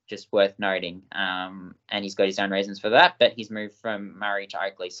Oakley, just worth noting. And he's got his own reasons for that, but he's moved from Murray to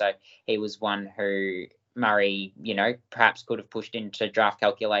Oakley. So he was one who Murray, perhaps could have pushed into draft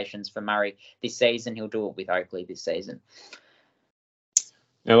calculations for Murray this season. He'll do it with Oakley this season.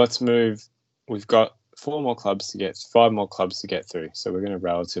 Now let's move. We've got 5 more clubs to get through. So we're going to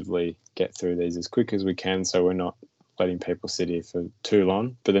relatively get through these as quick as we can, so we're not letting people sit here for too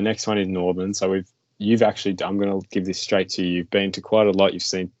long. But the next one is Northern. So I'm going to give this straight to you. You've been to quite a lot. You've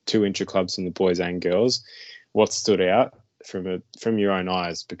seen 2 intra-clubs in the boys and girls. What stood out from your own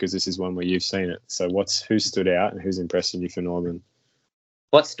eyes? Because this is one where you've seen it. So who stood out and who's impressing you for Northern?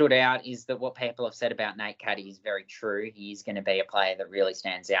 What stood out is that what people have said about Nate Caddy is very true. He's going to be a player that really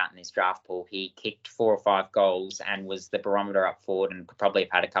stands out in this draft pool. He kicked 4 or 5 goals and was the barometer up forward, and could probably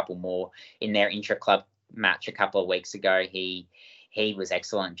have had a couple more in their intra-club match a couple of weeks ago. He he was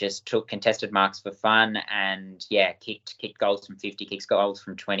excellent. Just took contested marks for fun, and kicked goals from 50, kicks goals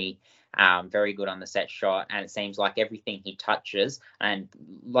from 20. Very good on the set shot, and it seems like everything he touches, and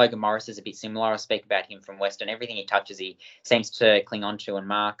Logan Morris is a bit similar. I'll speak about him from Western. Everything he touches, he seems to cling on to and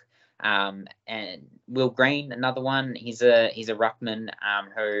mark. And Will Green, another one. He's a ruckman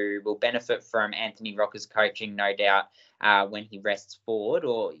who will benefit from Anthony Rocker's coaching, no doubt. When he rests forward,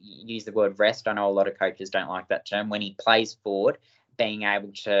 or use the word rest. I know a lot of coaches don't like that term. When he plays forward, being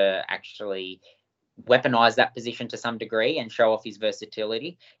able to actually weaponize that position to some degree and show off his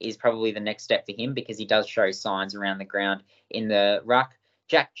versatility is probably the next step for him, because he does show signs around the ground in the ruck.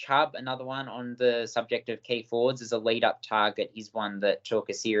 Jack Chubb, another one on the subject of key forwards, is a lead-up target. He's one that took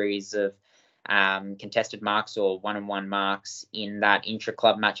a series of contested marks or one-on-one marks in that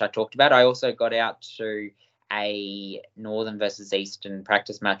intra-club match I talked about. I also got out to a Northern versus Eastern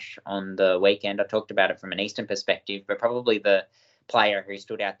practice match on the weekend. I talked about it from an Eastern perspective, but probably the player who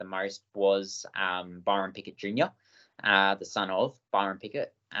stood out the most was Byron Pickett Jr., the son of Byron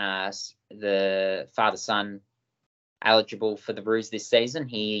Pickett, the father-son eligible for the Roos this season.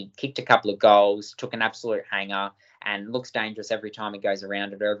 He kicked a couple of goals, took an absolute hanger, and looks dangerous every time he goes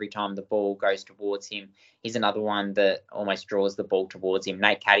around it, or every time the ball goes towards him. He's another one that almost draws the ball towards him.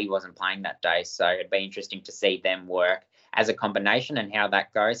 Nate Caddy wasn't playing that day, so it'd be interesting to see them work as a combination and how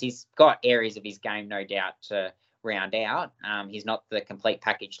that goes. He's got areas of his game, no doubt, to round out. He's not the complete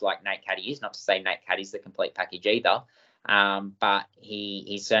package like Nate Caddy is, not to say Nate Caddy's the complete package either. But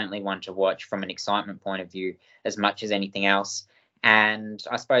he's certainly one to watch from an excitement point of view as much as anything else. And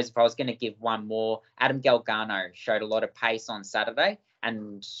I suppose if I was going to give one more, Adam Galgano showed a lot of pace on Saturday.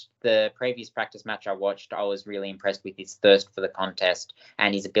 And the previous practice match I watched, I was really impressed with his thirst for the contest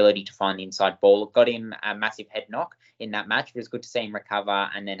and his ability to find the inside ball. It got him a massive head knock in that match. It was good to see him recover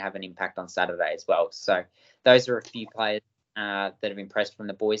and then have an impact on Saturday as well. So those are a few players that have impressed from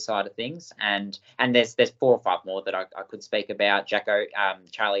the boys' side of things, and there's 4 or 5 more that I could speak about.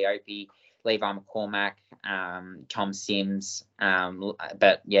 Charlie Opie, Levi McCormack, Tom Sims,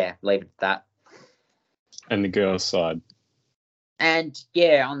 but yeah, leave it at that. And the girls' side. And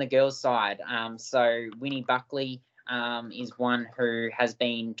yeah, on the girls' side, so Winnie Buckley is one who has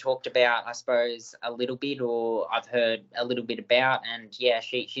been talked about, I suppose, a little bit, or I've heard a little bit about. And yeah,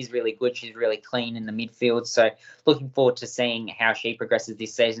 she's really good. She's really clean in the midfield. So looking forward to seeing how she progresses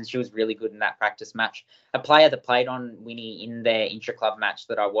this season. She was really good in that practice match. A player that played on Winnie in their intra-club match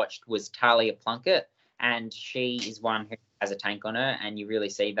that I watched was Talia Plunkett, and she is one who has a tank on her, and you really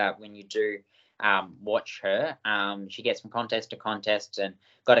see that when you do watch her. She gets from contest to contest and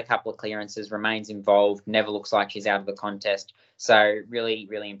got a couple of clearances, remains involved, never looks like she's out of the contest. So really,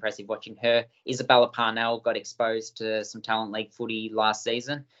 really impressive watching her. Isabella Parnell got exposed to some Talent League footy last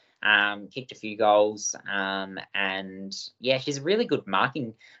season, kicked a few goals, and yeah, she's a really good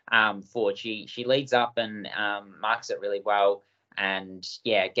marking forward. She leads up and marks it really well. And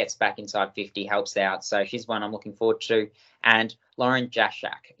yeah, gets back inside 50, helps out. So she's one I'm looking forward to. And Lauren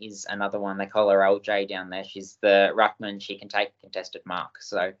Jashak is another one. They call her LJ down there. She's the ruckman. She can take contested mark.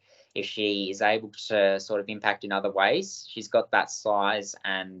 So if she is able to sort of impact in other ways, she's got that size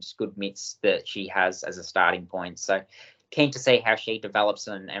and good mitts that she has as a starting point. So keen to see how she develops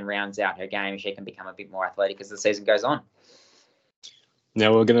and rounds out her game. She can become a bit more athletic as the season goes on.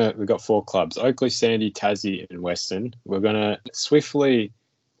 Now we've got 4 clubs: Oakley, Sandy, Tassie, and Western. We're gonna swiftly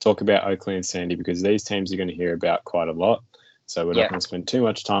talk about Oakley and Sandy because these teams you're going to hear about quite a lot. So we're not going to spend too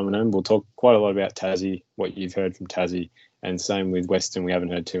much time on them. We'll talk quite a lot about Tassie, what you've heard from Tassie, and same with Western. We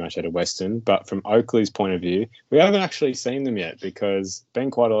haven't heard too much out of Western. But from Oakley's point of view, we haven't actually seen them yet because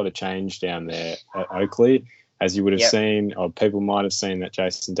been quite a lot of change down there at Oakley. As you would have seen, or people might have seen, that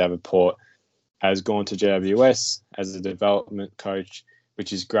Jason Davenport has gone to GWS as a development coach,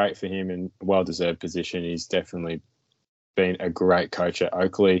 which is great for him and well-deserved position. He's definitely been a great coach at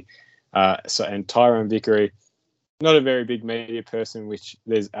Oakley. And Tyrone Vickery, not a very big media person, which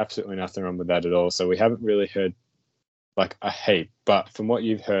there's absolutely nothing wrong with that at all. So we haven't really heard like a heap. But from what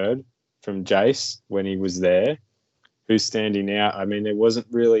you've heard from Jace when he was there, who's standing out? I mean, there wasn't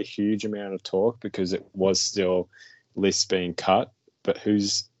really a huge amount of talk because it was still lists being cut. But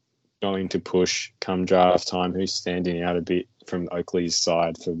who's going to push come draft time? Who's standing out a bit from Oakley's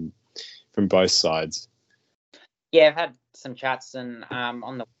side, from both sides? Yeah, I've had some chats, and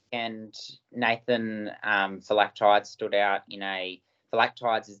on the weekend, Nathan Phylactide stood out in a...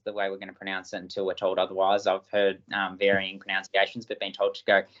 Phylactides is the way we're going to pronounce it until we're told otherwise. I've heard varying pronunciations, but been told to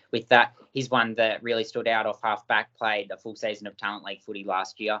go with that. He's one that really stood out off half-back, played a full season of Talent League footy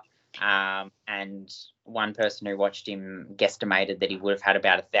last year. And one person who watched him guesstimated that he would have had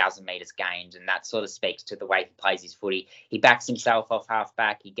about 1,000 metres gained, and that sort of speaks to the way he plays his footy. He backs himself off half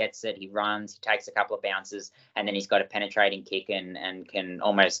back, he gets it, he runs, he takes a couple of bounces, and then he's got a penetrating kick and can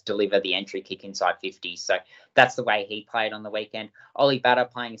almost deliver the entry kick inside 50. So that's the way he played on the weekend. Ollie Batter,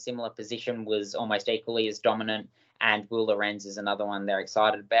 playing a similar position, was almost equally as dominant, and Will Lorenz is another one they're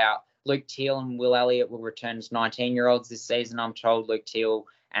excited about. Luke Teal and Will Elliott will return as 19-year-olds this season, I'm told. Luke Teal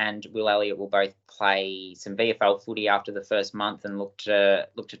and Will Elliott will both play some VFL footy after the first month and look to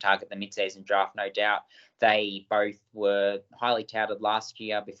target the mid-season draft, no doubt. They both were highly touted last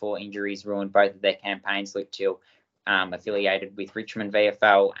year before injuries ruined both of their campaigns. Luke Teal affiliated with Richmond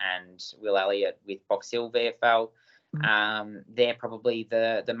VFL and Will Elliott with Box Hill VFL. They're probably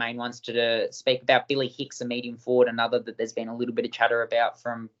the main ones to speak about. Billy Hicks, a medium forward, another that there's been a little bit of chatter about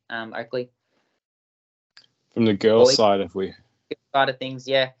from Oakley. From the girls' side, side of things,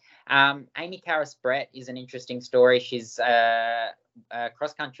 yeah. Amy Karras-Brett is an interesting story. She's a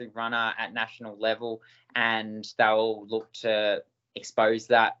cross-country runner at national level, and they'll look to expose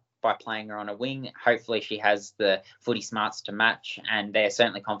that by playing her on a wing. Hopefully she has the footy smarts to match, and they're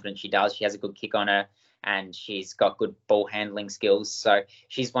certainly confident she does. She has a good kick on her, and she's got good ball handling skills. So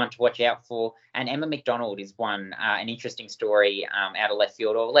she's one to watch out for. And Emma McDonald is one, an interesting story out of left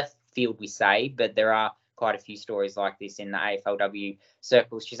field, or left field we say, but there are quite a few stories like this in the AFLW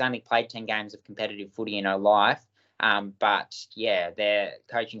circles. She's only played 10 games of competitive footy in her life. But yeah, their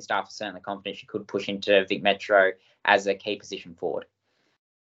coaching staff are certainly confident she could push into Vic Metro as a key position forward.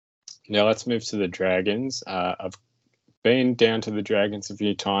 Now let's move to the Dragons. I've been down to the Dragons a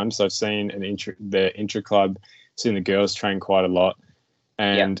few times. I've seen the intra-club, seen the girls train quite a lot.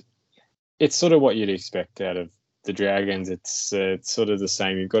 And It's sort of what you'd expect out of the Dragons. It's sort of the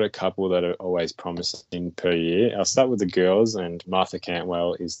same. You've got a couple that are always promising per year. I'll start with the girls, and Martha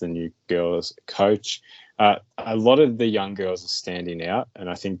Cantwell is the new girls coach. A lot of the young girls are standing out,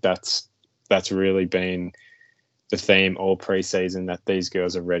 and I think that's really been the theme all pre-season, that these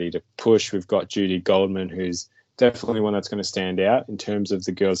girls are ready to push. We've got Judy Goldman, who's definitely one that's going to stand out in terms of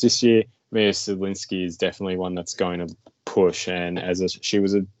the girls this year. Mia Sedlinski is definitely one that's going to push, and she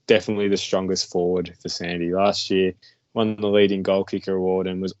was definitely the strongest forward for Sandy last year, won the leading goal kicker award,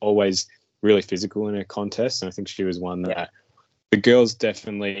 and was always really physical in her contest. And I think she was one that the girls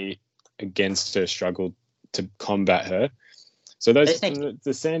definitely against her struggled to combat her. So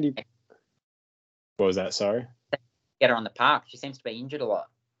the Sandy, what was that? Sorry. Get her on the park. She seems to be injured a lot.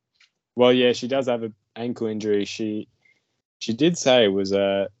 Well, yeah, she does have an ankle injury. She did say it was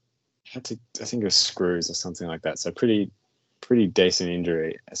I think it was screws or something like that. So pretty decent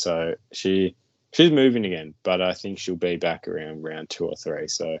injury. So she's moving again, but I think she'll be back around round 2 or 3.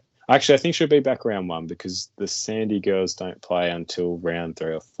 So actually, I think she'll be back round 1 because the Sandy girls don't play until round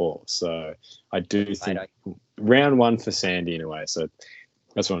 3 or 4. So I do think round 1 for Sandy in a way. So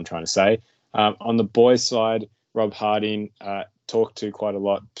that's what I'm trying to say. On the boys' side, Rob Harding talked to quite a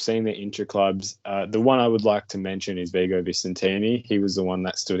lot, seen the intra-clubs. The one I would like to mention is Vigo Vicentini. He was the one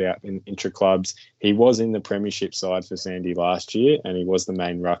that stood out in intra-clubs. He was in the premiership side for Sandy last year, and he was the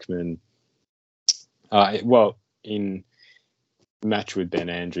main ruckman, in match with Ben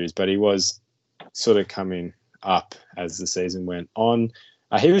Andrews, but he was sort of coming up as the season went on.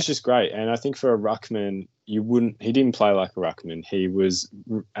 He was just great, and I think for a ruckman, he didn't play like a ruckman. He was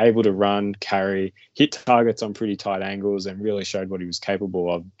able to run, carry, hit targets on pretty tight angles, and really showed what he was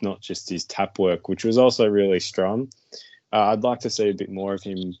capable of, not just his tap work, which was also really strong. I'd like to see a bit more of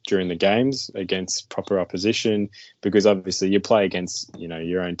him during the games against proper opposition, because obviously you play against,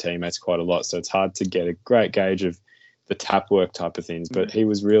 your own teammates quite a lot, so it's hard to get a great gauge of the tap work type of things. But he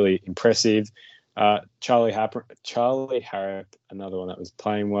was really impressive. Charlie Harrop, another one that was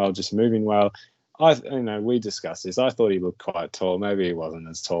playing well, just moving well. We discussed this. I thought he looked quite tall. Maybe he wasn't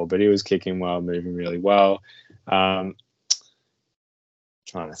as tall, but he was kicking well, moving really well. Trying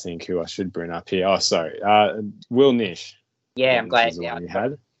to think who I should bring up here. Oh, sorry. Will Nish. Yeah, I'm glad you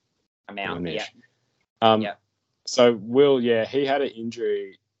had. I'm out. Yeah. So Will, he had an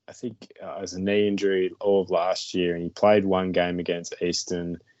injury. I think it was a knee injury all of last year, and he played one game against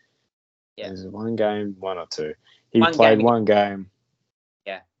Eastern. Yeah. Was it one game? One or two? He played one game.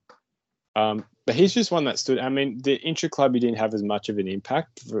 Yeah. But he's just one that stood. I mean, the intra-club, he didn't have as much of an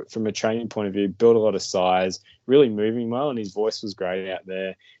impact from a training point of view. Built a lot of size, really moving well, and his voice was great out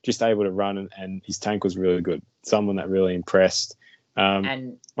there. Just able to run, and his tank was really good. Someone that really impressed.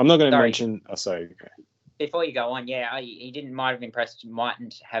 And I'm not going to mention. Oh, sorry. before you go on, he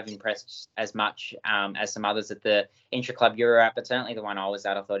mightn't have impressed as much as some others at the intra-club Euro at, but certainly the one I was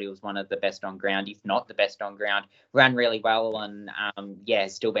at, I thought he was one of the best on ground, if not the best on ground. Ran really well and,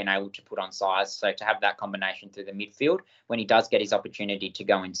 has still been able to put on size. So to have that combination through the midfield, when he does get his opportunity to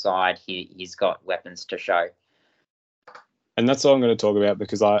go inside, he's got weapons to show. And that's all I'm going to talk about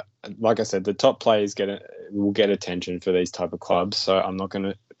because, like I said, the top players will get attention for these type of clubs. So I'm not going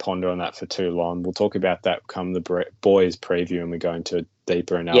to ponder on that for too long. We'll talk about that come the boys preview and we go into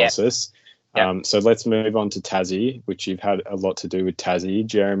deeper analysis. Yeah. So let's move on to Tassie, which you've had a lot to do with Tassie.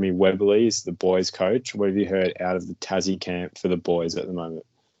 Jeremy Webley is the boys coach. What have you heard out of the Tassie camp for the boys at the moment?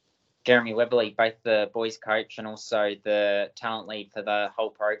 Jeremy Webley, both the boys coach and also the talent lead for the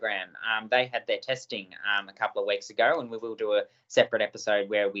whole program. They had their testing a couple of weeks ago, and we will do a separate episode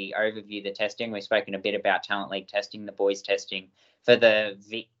where we overview the testing. We've spoken a bit about talent league testing, the boys testing for the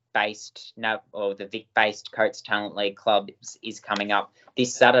Vic-based Coates Talent League club is coming up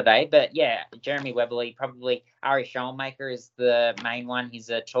this Saturday. But yeah, Jeremy Webley, probably Ari Schoenmaker is the main one. He's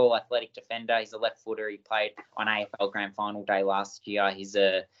a tall, athletic defender. He's a left footer. He played on AFL Grand Final Day last year. He's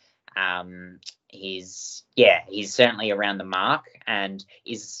certainly around the mark and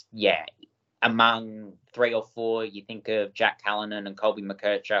is among 3 or 4. You think of Jack Callanan and Colby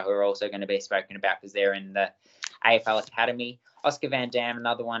McKercher, who are also going to be spoken about because they're in the AFL Academy. Oscar Van Dam,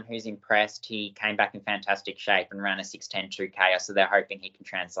 another one who's impressed. He came back in fantastic shape and ran a 6:10 2K, so they're hoping he can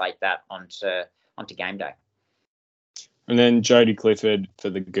translate that onto game day. And then Jodie Clifford for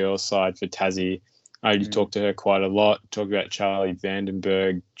the girls' side for Tassie. You talked to her quite a lot. Talk about Charlie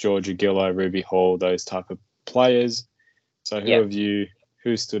Vandenberg, Georgia Gillow, Ruby Hall, those type of players. So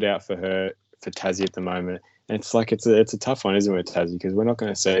who stood out for her for Tassie at the moment? And it's a tough one, isn't it, Tassie? Because we're not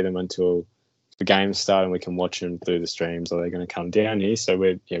going to see them until the games start and we can watch them through the streams, or they're going to come down here. So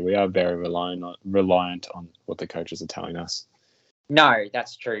we are very reliant on what the coaches are telling us. No,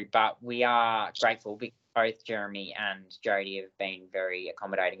 that's true, but we are grateful because both Jeremy and Jodie have been very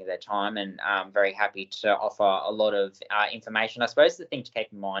accommodating of their time and very happy to offer a lot of information. I suppose the thing to keep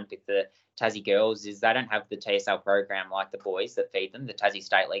in mind with the Tassie girls is they don't have the TSL program like the boys that feed them, the Tassie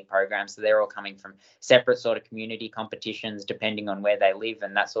State League program. So they're all coming from separate sort of community competitions depending on where they live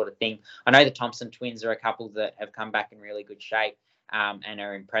and that sort of thing. I know the Thompson twins are a couple that have come back in really good shape. And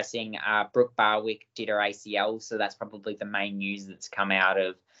are impressing. Brooke Barwick did her ACL, so that's probably the main news that's come out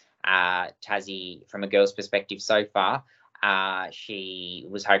of Tassie from a girl's perspective so far. She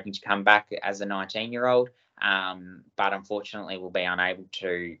was hoping to come back as a 19-year-old, but unfortunately will be unable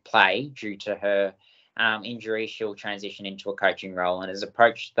to play due to her injury. She'll transition into a coaching role and has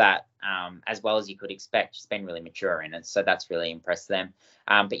approached that as well as you could expect. She's been really mature in it, so that's really impressed them.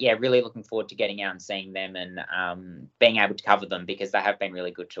 But yeah, really looking forward to getting out and seeing them and being able to cover them because they have been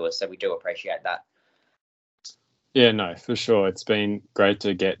really good to us, so we do appreciate that. Yeah, no, for sure. It's been great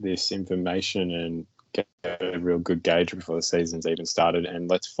to get this information and get a real good gauge before the season's even started. And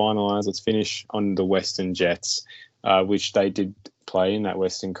let's finish on the Western Jets, which they did play in that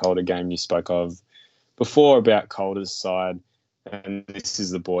Western Calder game you spoke of before about Calder's side. And this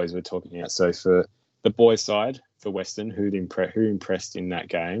is the boys we're talking about. So for the boys' side, for Western, who impressed in that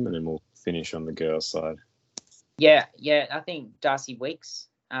game? And then we'll finish on the girls' side. Yeah, I think Darcy Weeks.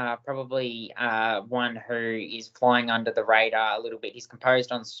 Probably one who is flying under the radar a little bit. He's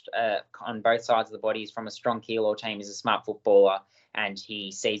composed on both sides of the body. He's from a strong Keilor team. He's a smart footballer and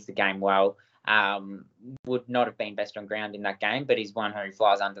he sees the game well. Would not have been best on ground in that game, but he's one who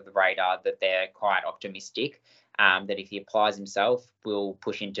flies under the radar that they're quite optimistic that if he applies himself, will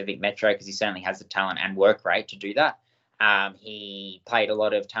push into Vic Metro because he certainly has the talent and work rate to do that. He played a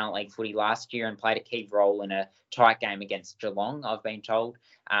lot of talent league footy last year and played a key role in a tight game against Geelong, I've been told.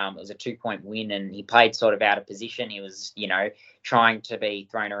 It was a 2-point win and he played sort of out of position. He was, trying to be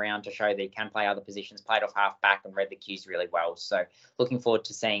thrown around to show that he can play other positions, played off half back and read the cues really well. So looking forward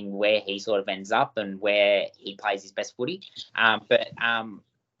to seeing where he sort of ends up and where he plays his best footy. But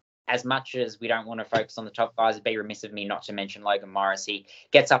as much as we don't want to focus on the top guys, it'd be remiss of me not to mention Logan Morris. He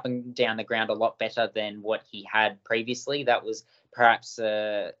gets up and down the ground a lot better than what he had previously. That was perhaps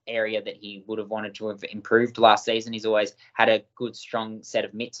an area that he would have wanted to have improved last season. He's always had a good, strong set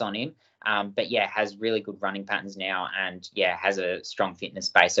of mitts on him. But has really good running patterns now and, has a strong fitness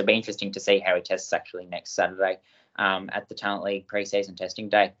base. So it'll be interesting to see how he tests actually next Saturday at the Talent League pre-season testing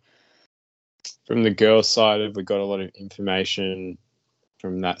day. From the girls' side, have we got a lot of information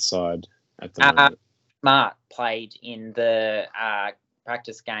from that side at the moment? Smart played in the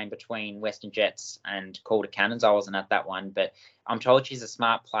practice game between Western Jets and Calder Cannons. I wasn't at that one, but I'm told she's a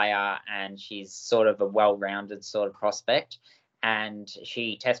smart player and she's sort of a well-rounded sort of prospect. and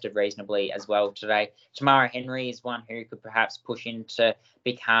she tested reasonably as well today. Tamara Henry is one who could perhaps push into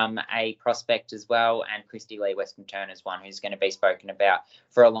become a prospect as well, and Christy Lee Western Turner is one who's going to be spoken about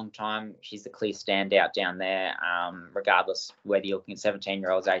for a long time. She's the clear standout down there, regardless whether you're looking at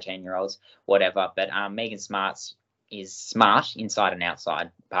 17-year-olds, 18-year-olds, whatever. But Megan Smarts is smart inside and outside,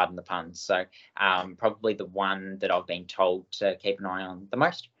 pardon the pun. So probably the one that I've been told to keep an eye on the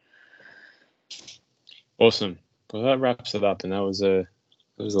most. Awesome. Well, that wraps it up, and that was a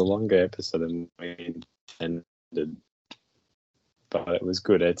longer episode than we intended, but it was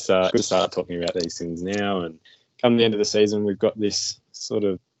good. It's good to start talking about these things now, and come the end of the season, we've got this sort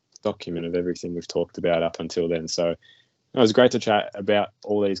of document of everything we've talked about up until then. So it was great to chat about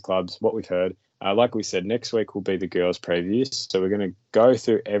all these clubs, what we've heard. Like we said, next week will be the girls' previews. So we're going to go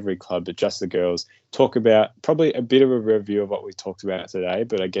through every club, but just the girls. Talk about probably a bit of a review of what we talked about today,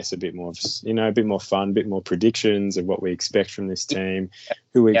 but I guess a bit more, a bit more fun, a bit more predictions of what we expect from this team,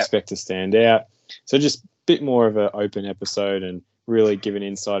 who we expect to stand out. So just a bit more of an open episode and really give an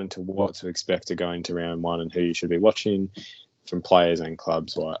insight into what to expect to go into round one and who you should be watching from players and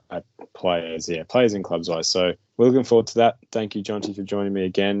clubs. Players and clubs wise. So we're looking forward to that. Thank you, Jonty, for joining me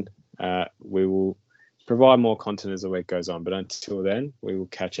again. We will provide more content as the week goes on, but until then, we will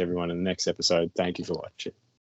catch everyone in the next episode. Thank you for watching.